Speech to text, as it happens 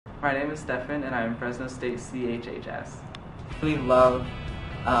My name is Stefan and I'm Fresno State CHHS. I really love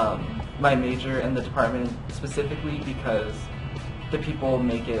my major and the department specifically because the people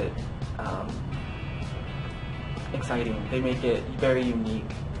make it exciting. They make it very unique,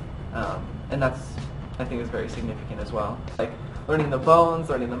 and that's, I think, is very significant as well. Like learning the bones,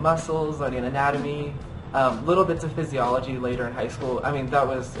 learning the muscles, learning anatomy, little bits of physiology later in high school. I mean, it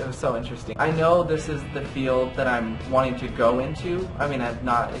was so interesting. I know this is the field that I'm wanting to go into. I mean, I've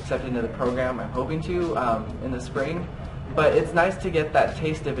not accepted into the program. I'm hoping to in the spring, but it's nice to get that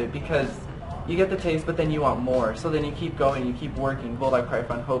taste of it because you get the taste, but then you want more. So then you keep going, you keep working. Bulldog Pride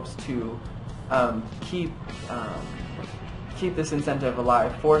Fund hopes to keep this incentive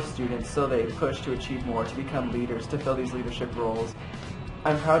alive for students so they push to achieve more, to become leaders, to fill these leadership roles.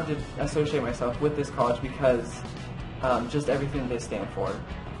 I'm proud to associate myself with this college because just everything they stand for.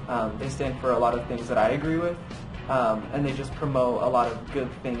 They stand for a lot of things that I agree with, and they just promote a lot of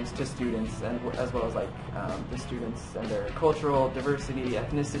good things to students, and as well as like the students and their cultural diversity,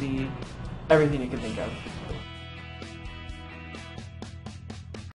 ethnicity, everything you can think of.